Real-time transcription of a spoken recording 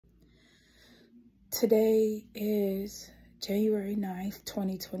Today is January 9th,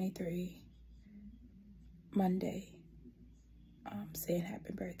 2023, Monday. I'm saying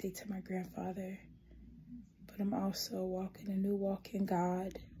happy birthday to my grandfather, but I'm also walking a new walk in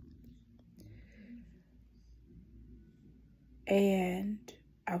God. And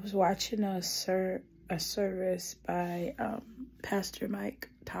I was watching a service by Pastor Mike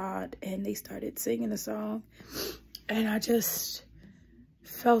Todd, and they started singing a song, and I just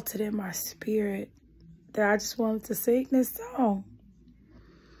felt it in my spirit that I just wanted to sing this song.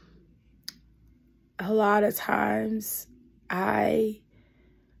 A lot of times I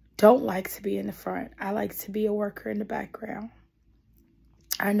don't like to be in the front. I like to be a worker in the background.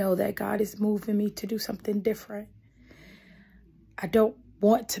 I know that God is moving me to do something different. I don't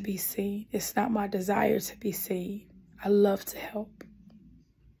want to be seen. It's not my desire to be seen. I love to help.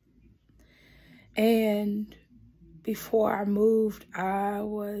 And before I moved, I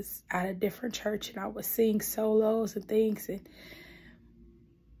was at a different church and I was singing solos and things. And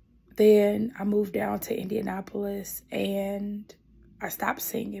then I moved down to Indianapolis and I stopped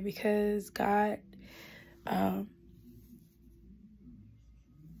singing because God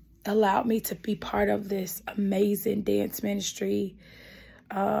allowed me to be part of this amazing dance ministry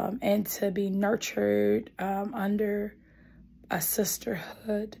and to be nurtured under a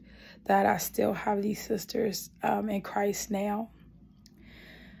sisterhood that I still have these sisters in Christ now.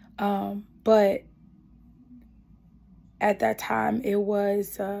 But at that time, it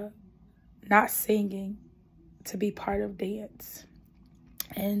was not singing to be part of dance.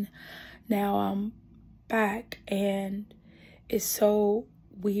 And now I'm back, and it's so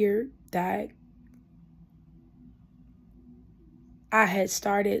weird that I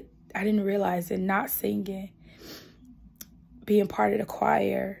didn't realize it, not singing, being part of the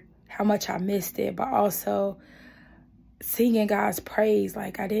choir, how much I missed it, but also singing God's praise.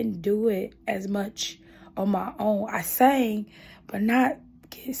 Like, I didn't do it as much on my own. I sang, but not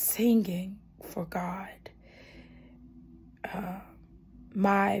singing for God.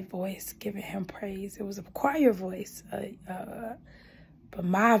 My voice giving him praise. It was a choir voice, but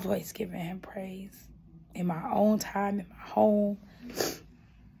my voice giving him praise in my own time, in my home.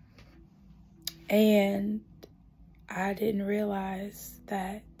 And I didn't realize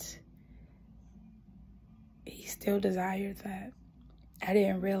that he still desired that. I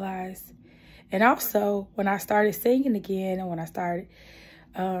didn't realize. And also, when I started singing again, and when I started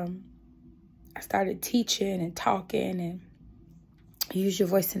teaching and talking and use your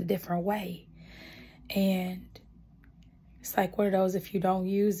voice in a different way. And it's like one of those, if you don't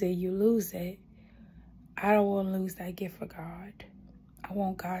use it, you lose it. I don't want to lose that gift for God. I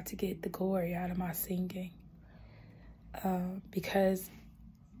want God to get the glory out of my singing. Because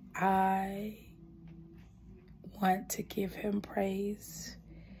I want to give him praise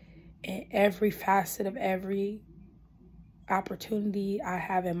in every facet of every opportunity I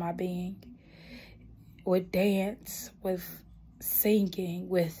have in my being. With dance, with singing,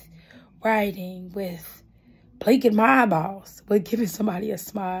 with writing, with blinking my eyeballs, with giving somebody a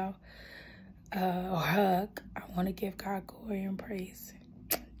smile or hug. I want to give God glory and praise.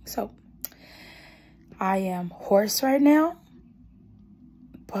 So I am hoarse right now,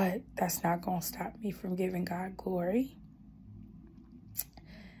 but that's not going to stop me from giving God glory.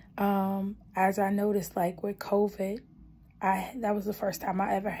 As I noticed, like with COVID, that was the first time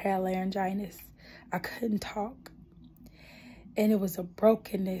I ever had laryngitis. I couldn't talk. And it was a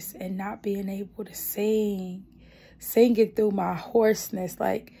brokenness and not being able to sing it through my hoarseness,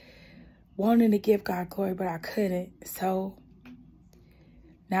 like wanting to give God glory, but I couldn't. So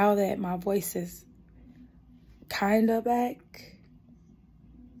now that my voice is kind of back,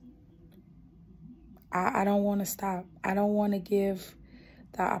 I don't want to stop. I don't want to give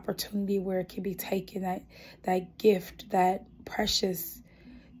the opportunity where it can be taken, that gift, that precious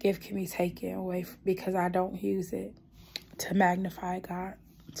gift can be taken away because I don't use it to magnify God.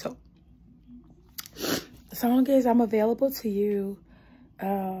 So the song is I'm Available to You,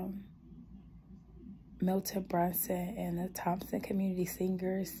 Milton Brunson and the Thompson Community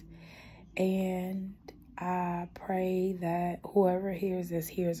Singers. And I pray that whoever hears this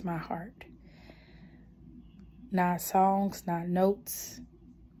hears my heart. Not songs, not notes,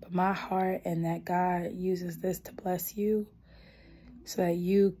 but my heart, and that God uses this to bless you so that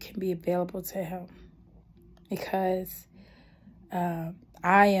you can be available to him. Because I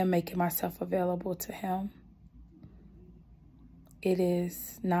am making myself available to him. It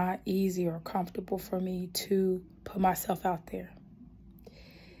is not easy or comfortable for me to put myself out there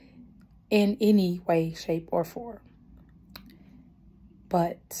in any way, shape, or form,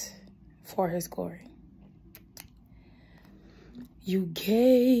 but for his glory. You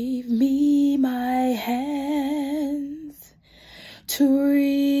gave me my hands to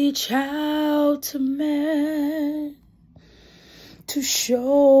reach out to man, to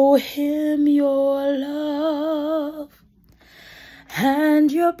show him your love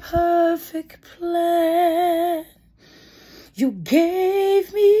and your perfect plan. You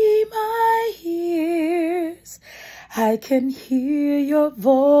gave me my ears. I can hear your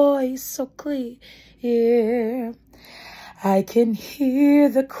voice so clear. I can hear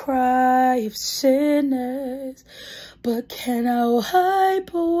the cry of sinners, but can I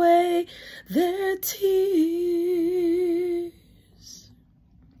wipe away their tears?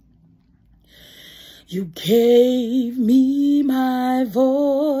 You gave me my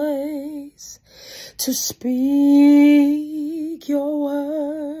voice to speak your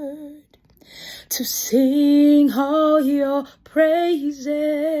word, to sing all your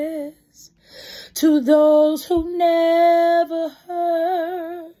praises to those who never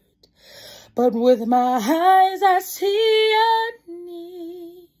heard. But with my eyes I see a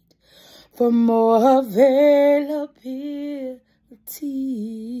need for more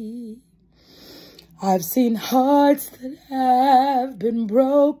availability. I've seen hearts that have been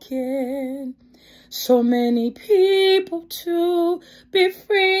broken, so many people to be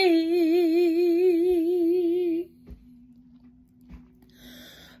free.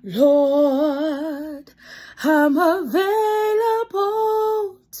 Lord, I'm available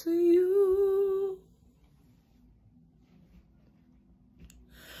to you.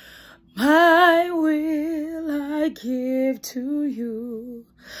 My will I give to you.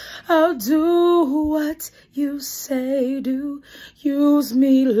 I'll do what you say do. Use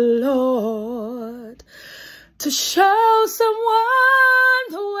me, Lord, to show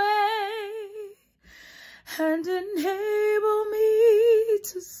someone the way and enable me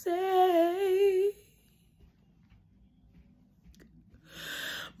to say,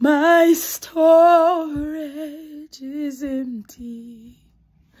 my storage is empty,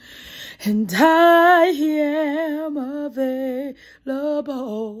 and I am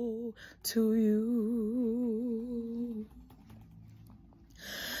available to you.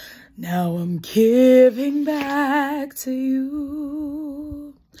 Now I'm giving back to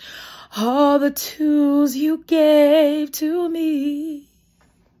you all the tools you gave to me.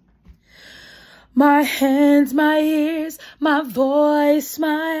 My hands, my ears, my voice,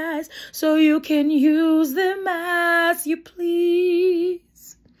 my eyes, so you can use them as you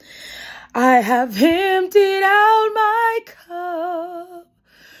please. I have emptied out my cup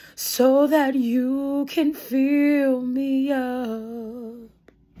so that you can fill me up.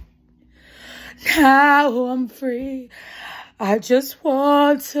 Now I'm free. I just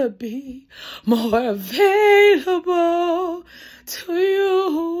want to be more available to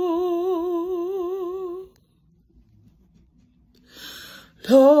you.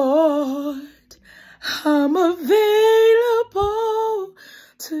 Lord, I'm available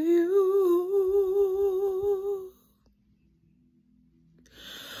to you.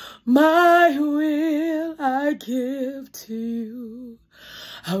 My will I give to you.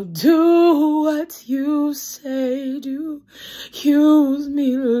 I'll do what you say do. Use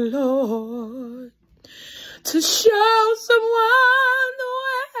me, Lord, to show someone the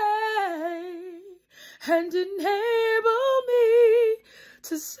way and enable me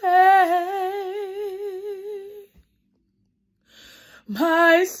to say,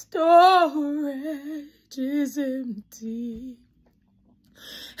 my storage is empty,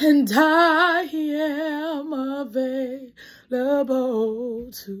 and I am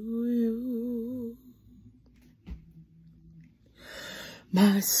available to you.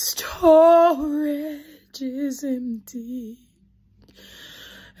 My storage is empty,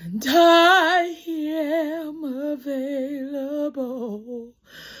 and I am available.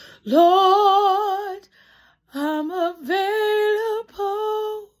 Lord, I'm available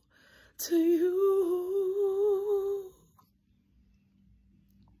to you.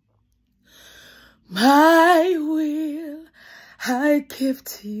 My will I give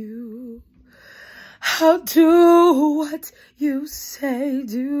to you. I'll do what you say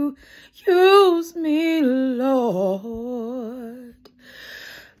do. Use me, Lord,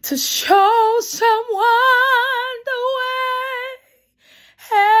 to show someone the way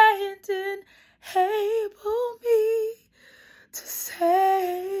and enable me to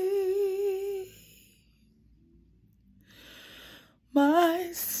say,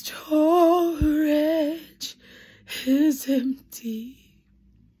 my storage is empty,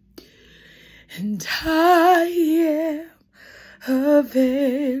 and I am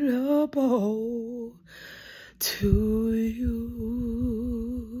available to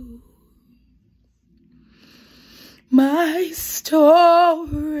you. My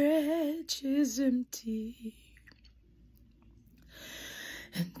storage is empty,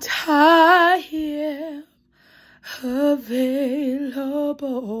 and I am available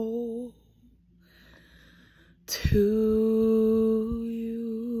to you.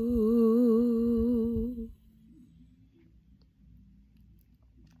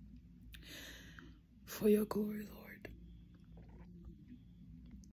 For your glory, Lord.